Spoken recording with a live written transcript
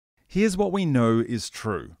Here's what we know is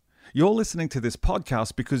true. You're listening to this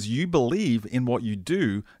podcast because you believe in what you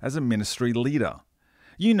do as a ministry leader.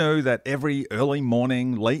 You know that every early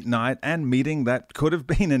morning, late night, and meeting that could have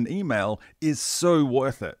been an email is so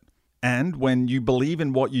worth it. And when you believe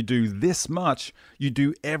in what you do this much, you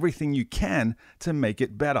do everything you can to make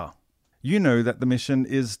it better. You know that the mission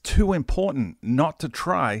is too important not to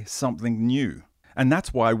try something new. And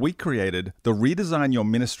that's why we created the Redesign Your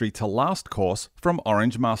Ministry to Last course from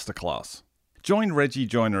Orange Masterclass. Join Reggie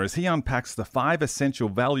Joiner as he unpacks the 5 essential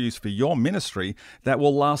values for your ministry that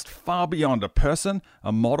will last far beyond a person,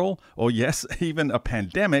 a model, or yes, even a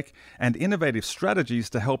pandemic, and innovative strategies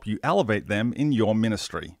to help you elevate them in your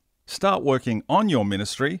ministry. Start working on your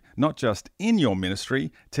ministry, not just in your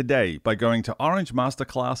ministry, today by going to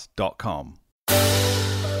orangemasterclass.com.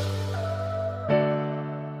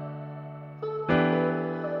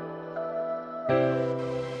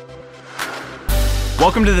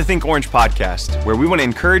 Welcome to the Think Orange podcast, where we want to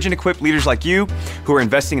encourage and equip leaders like you who are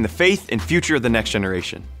investing in the faith and future of the next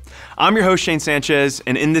generation. I'm your host, Shane Sanchez,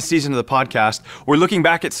 and in this season of the podcast, we're looking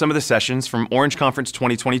back at some of the sessions from Orange Conference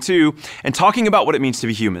 2022 and talking about what it means to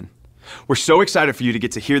be human. We're so excited for you to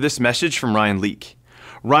get to hear this message from Ryan Leake.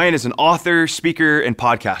 Ryan is an author, speaker, and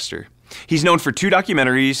podcaster. He's known for 2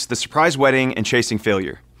 documentaries, The Surprise Wedding and Chasing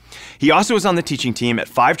Failure. He also is on the teaching team at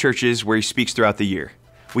 5 churches where he speaks throughout the year.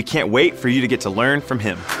 We can't wait for you to get to learn from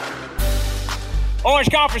him. Orange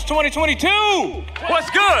Conference 2022. What's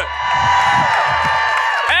good?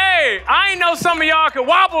 Hey, I ain't know some of y'all could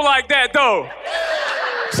wobble like that, though.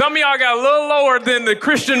 Some of y'all got a little lower than the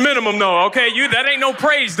Christian minimum, though, okay? That ain't no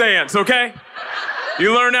praise dance, okay?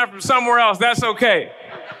 You learn that from somewhere else. That's okay.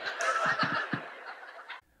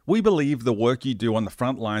 We believe the work you do on the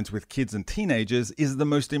front lines with kids and teenagers is the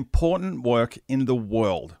most important work in the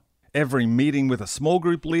world. Every meeting with a small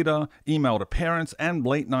group leader, email to parents, and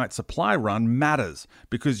late night supply run matters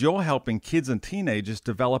because you're helping kids and teenagers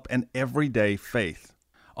develop an everyday faith.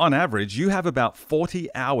 On average, you have about 40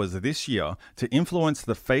 hours this year to influence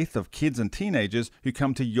the faith of kids and teenagers who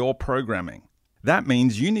come to your programming. That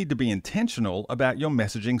means you need to be intentional about your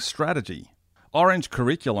messaging strategy. Orange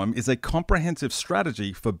Curriculum is a comprehensive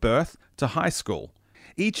strategy for birth to high school.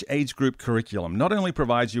 Each age group curriculum not only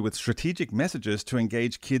provides you with strategic messages to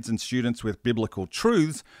engage kids and students with biblical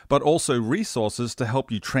truths, but also resources to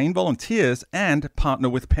help you train volunteers and partner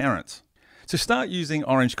with parents. So start using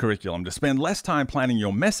Orange Curriculum to spend less time planning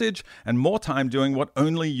your message and more time doing what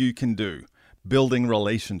only you can do, building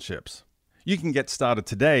relationships. You can get started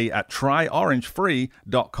today at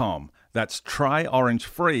tryorangefree.com. That's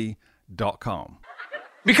tryorangefree.com.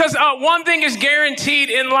 Because one thing is guaranteed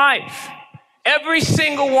in life. Every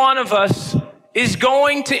single one of us is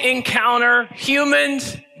going to encounter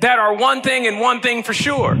humans that are one thing and one thing for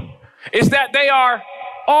sure, is that they are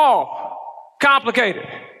all complicated.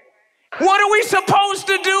 What are we supposed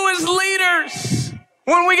to do as leaders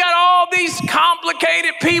when we got all these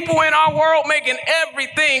complicated people in our world making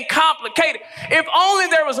everything complicated? If only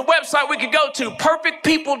there was a website we could go to,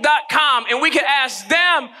 perfectpeople.com, and we could ask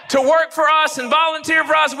them to work for us and volunteer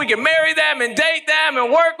for us. We could marry them and date them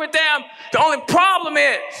and work with them. The only problem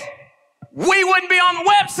is we wouldn't be on the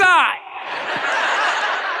website.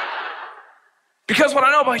 Because what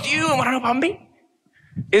I know about you and what I know about me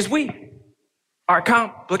is we are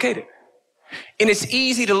complicated. And it's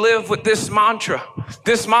easy to live with this mantra.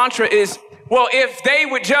 This mantra is, well, if they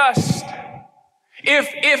would just,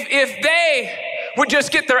 if they would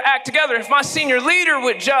just get their act together, if my senior leader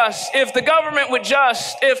would just, if the government would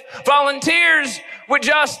just, if volunteers would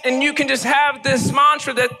just, and you can just have this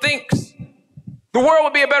mantra that thinks the world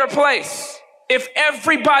would be a better place if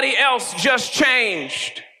everybody else just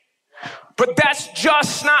changed. But that's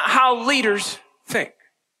just not how leaders think.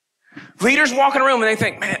 Leaders walk in a room and they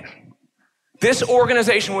think, man, this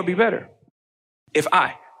organization would be better if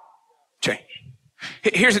I change.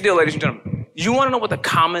 Here's the deal, ladies and gentlemen. You want to know what the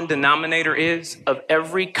common denominator is of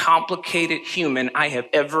every complicated human I have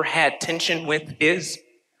ever had tension with is?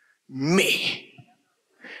 Me.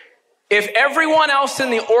 If everyone else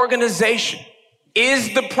in the organization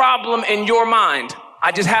is the problem in your mind,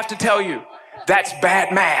 I just have to tell you, that's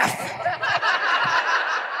bad math.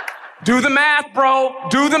 Do the math, bro.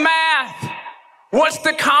 Do the math. What's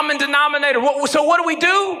the common denominator? So what do we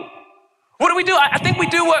do? What do we do? I think we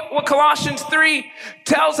do what Colossians 3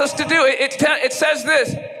 tells us to do. It says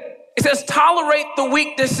this. It says, tolerate the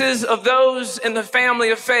weaknesses of those in the family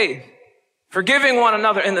of faith, forgiving one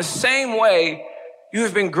another in the same way you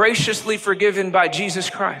have been graciously forgiven by Jesus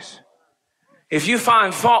Christ. If you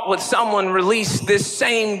find fault with someone, release this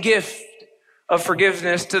same gift of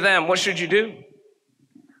forgiveness to them. What should you do?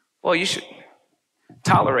 Well, you should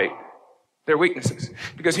tolerate their weaknesses.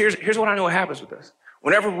 Because here's what I know what happens with us.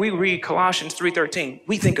 Whenever we read Colossians 3:13,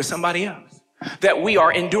 we think of somebody else that we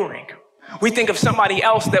are enduring. We think of somebody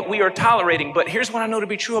else that we are tolerating. But here's what I know to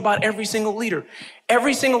be true about every single leader.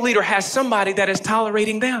 Every single leader has somebody that is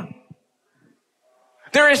tolerating them.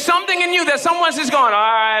 There is something in you that someone's just going, all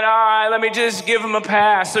right, let me just give them a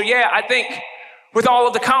pass. So yeah, I think with all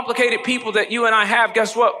of the complicated people that you and I have,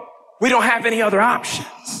 guess what? We don't have any other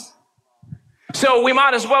options. So we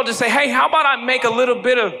might as well just say, hey, how about I make a little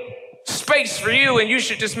bit of space for you and you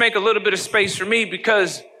should just make a little bit of space for me,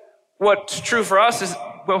 because what's true for us is,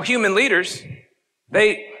 well, human leaders,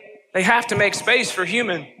 they have to make space for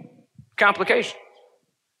human complications,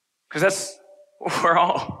 because that's what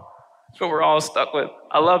we're all stuck with.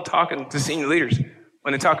 I love talking to senior leaders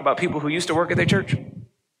when they talk about people who used to work at their church.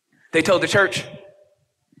 They told the church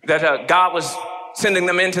that God was sending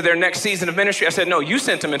them into their next season of ministry. I said, no, you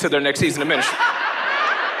sent them into their next season of ministry.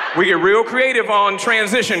 We get real creative on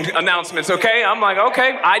transition announcements, okay? I'm like,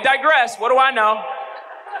 okay, I digress. What do I know?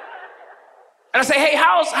 And I say, hey,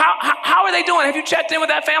 how are they doing? Have you checked in with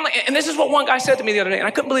that family? And this is what one guy said to me the other day, and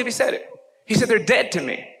I couldn't believe he said it. He said, they're dead to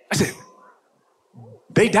me. I said,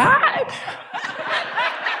 they died?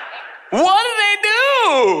 What did they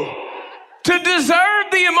do to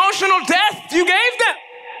deserve the emotional death you gave them?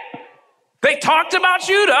 They talked about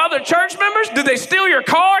you to other church members? Did they steal your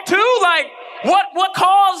car too? Like, what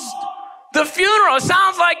caused the funeral? It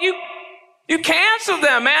sounds like you canceled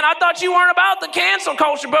them, man. I thought you weren't about the cancel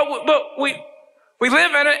culture, but we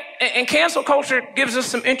live in it, and cancel culture gives us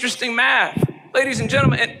some interesting math. Ladies and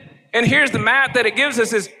gentlemen, and here's the math that it gives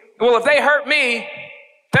us is, well, if they hurt me,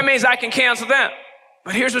 that means I can cancel them.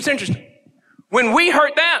 But here's what's interesting. When we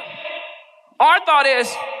hurt them, our thought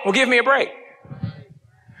is, well, give me a break.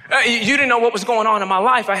 You didn't know what was going on in my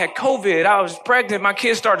life. I had COVID. I was pregnant. My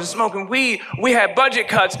kids started smoking weed. We had budget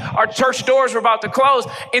cuts. Our church doors were about to close.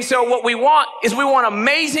 And so what we want is we want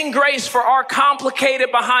amazing grace for our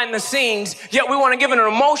complicated behind the scenes, yet we want to give an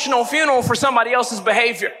emotional funeral for somebody else's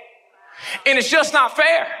behavior. And it's just not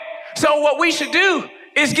fair. So what we should do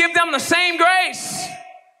is give them the same grace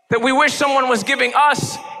that we wish someone was giving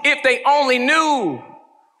us if they only knew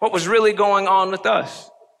what was really going on with us.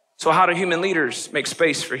 So how do human leaders make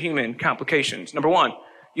space for human complications? Number one,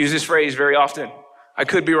 use this phrase very often. I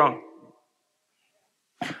could be wrong.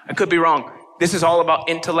 I could be wrong. This is all about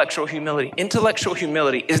intellectual humility. Intellectual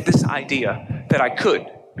humility is this idea that I could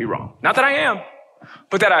be wrong. Not that I am,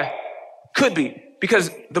 but that I could be.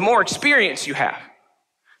 Because the more experience you have,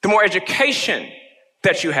 the more education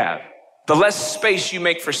that you have, the less space you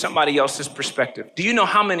make for somebody else's perspective. Do you know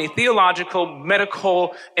how many theological,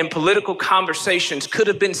 medical, and political conversations could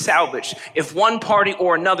have been salvaged if one party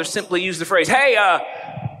or another simply used the phrase, hey,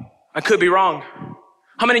 I could be wrong?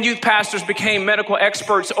 How many youth pastors became medical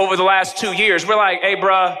experts over the last 2 years? We're like, hey,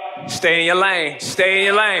 bruh, stay in your lane, stay in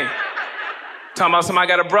your lane. Talking about somebody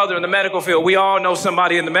got a brother in the medical field. We all know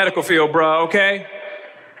somebody in the medical field, bruh, okay?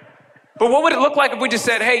 But what would it look like if we just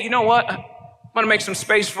said, hey, you know what? I'm going to make some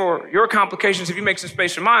space for your complications. If you make some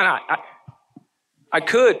space for mine, I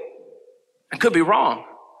could be wrong.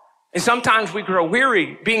 And sometimes we grow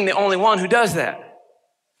weary being the only one who does that.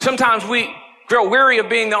 Sometimes we grow weary of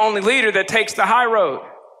being the only leader that takes the high road.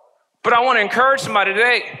 But I want to encourage somebody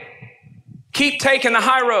today, keep taking the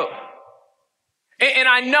high road. And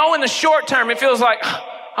I know in the short term, it feels like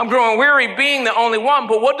I'm growing weary being the only one,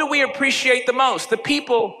 but what do we appreciate the most? The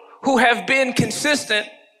people who have been consistent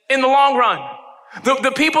in the long run.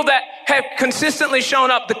 The people that have consistently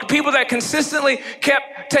shown up, the people that consistently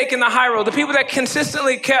kept taking the high road, the people that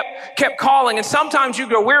consistently kept calling. And sometimes you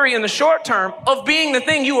grow weary in the short term of being the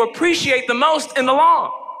thing you appreciate the most in the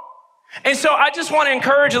long. And so I just want to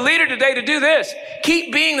encourage a leader today to do this.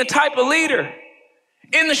 Keep being the type of leader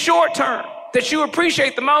in the short term that you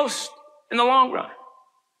appreciate the most in the long run.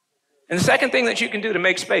 And the second thing that you can do to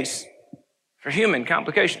make space for human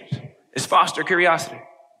complications is foster curiosity.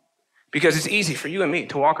 Because it's easy for you and me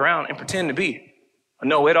to walk around and pretend to be a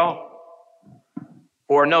know-it-all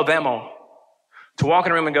or a know-them-all. To walk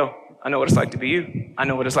in a room and go, I know what it's like to be you. I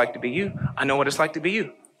know what it's like to be you. I know what it's like to be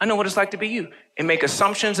you. I know what it's like to be you. And make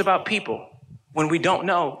assumptions about people when we don't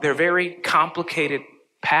know their very complicated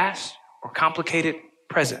past or complicated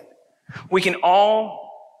present. We can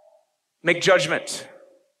all make judgments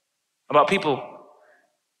about people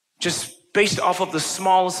just based off of the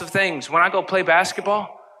smallest of things. When I go play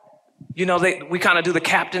basketball, you know, we kind of do the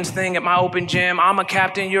captain's thing at my open gym. I'm a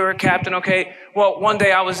captain, you're a captain, okay? Well, one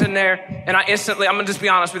day I was in there and I'm going to just be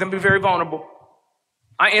honest with you, I'm going to be very vulnerable.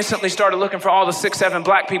 I instantly started looking for all the 6, 7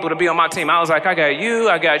 black people to be on my team. I was like, I got you,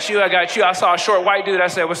 I got you, I got you. I saw a short white dude. I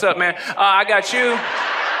said, what's up, man? I got you.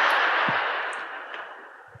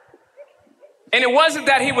 And it wasn't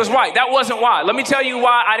that he was white. That wasn't why. Let me tell you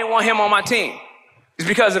why I didn't want him on my team. It's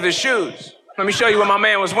because of his shoes. Let me show you what my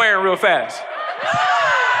man was wearing real fast.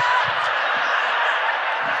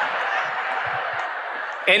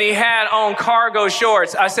 And he had on cargo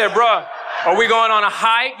shorts. I said, bruh, are we going on a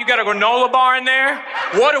hike? You got a granola bar in there?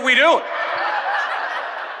 What are we doing?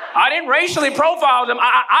 I didn't racially profile them.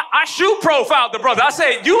 I shoe profiled the brother. I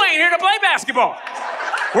said, you ain't here to play basketball.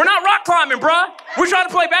 We're not rock climbing, bruh. We're trying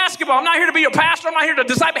to play basketball. I'm not here to be your pastor. I'm not here to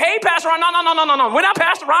disciple. Hey, Pastor Ryan. No. We're not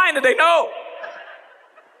Pastor Ryan today. No.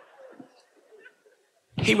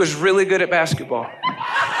 He was really good at basketball. He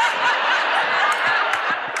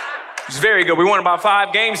was very good. We won about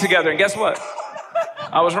 5 games together. And guess what?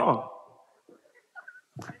 I was wrong.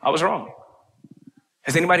 I was wrong.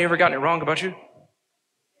 Has anybody ever gotten it wrong about you?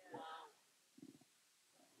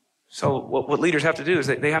 So what leaders have to do is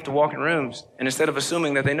they have to walk in rooms, and instead of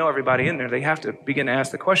assuming that they know everybody in there, they have to begin to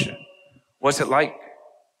ask the question, what's it like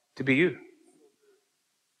to be you?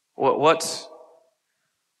 What's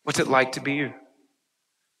it like to be you?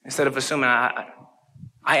 Instead of assuming, I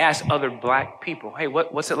ask other black people, hey,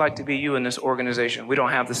 what's it like to be you in this organization? We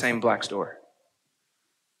don't have the same black story.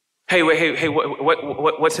 Hey,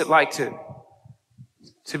 what's it like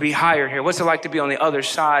to be hired here? What's it like to be on the other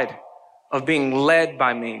side of being led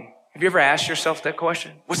by me? Have you ever asked yourself that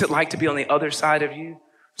question? What's it like to be on the other side of you?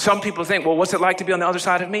 Some people think, well, what's it like to be on the other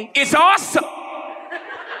side of me? It's awesome.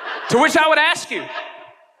 To which I would ask you,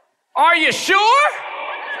 are you sure?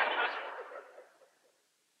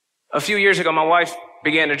 A few years ago, my wife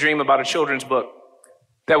began to dream about a children's book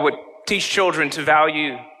that would teach children to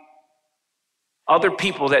value other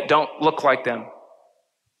people that don't look like them.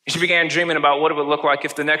 She began dreaming about what it would look like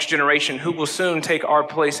if the next generation, who will soon take our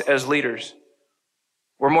place as leaders,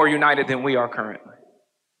 were more united than we are currently.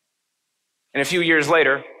 And a few years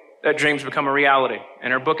later, that dream's become a reality.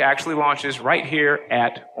 And her book actually launches right here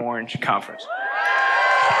at Orange Conference.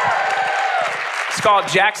 It's called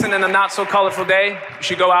Jackson and the Not So Colorful Day. You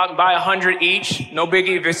should go out and buy 100 each. No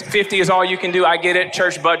biggie. If it's 50 is all you can do, I get it.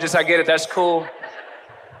 Church budgets, I get it. That's cool.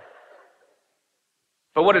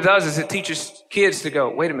 But what it does is it teaches kids to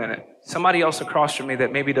go, wait a minute, somebody else across from me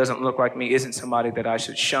that maybe doesn't look like me isn't somebody that I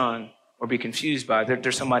should shun or be confused by.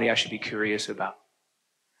 They're somebody I should be curious about.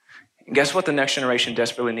 And guess what the next generation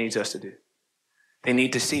desperately needs us to do? They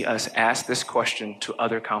need to see us ask this question to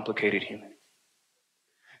other complicated humans.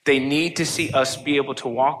 They need to see us be able to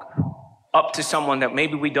walk up to someone that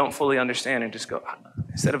maybe we don't fully understand and just go,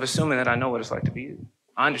 instead of assuming that I know what it's like to be you,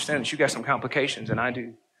 I understand that you got some complications, and I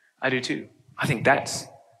do too. I think that's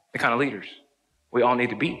the kind of leaders we all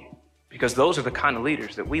need to be, because those are the kind of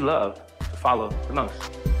leaders that we love to follow the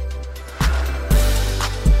most.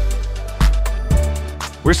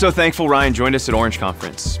 We're so thankful Ryan joined us at Orange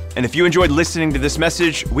Conference. And if you enjoyed listening to this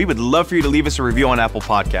message, we would love for you to leave us a review on Apple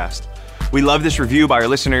Podcast. We love this review by our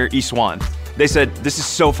listener, Iswan. They said, this is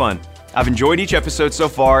so fun. I've enjoyed each episode so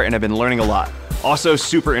far and I've been learning a lot. Also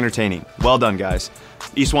super entertaining. Well done, guys.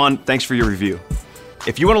 Iswan, thanks for your review.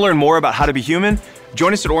 If you want to learn more about how to be human,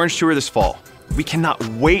 join us at Orange Tour this fall. We cannot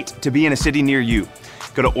wait to be in a city near you.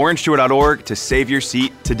 Go to orangetour.org to save your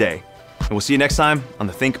seat today. And we'll see you next time on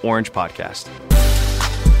the Think Orange podcast.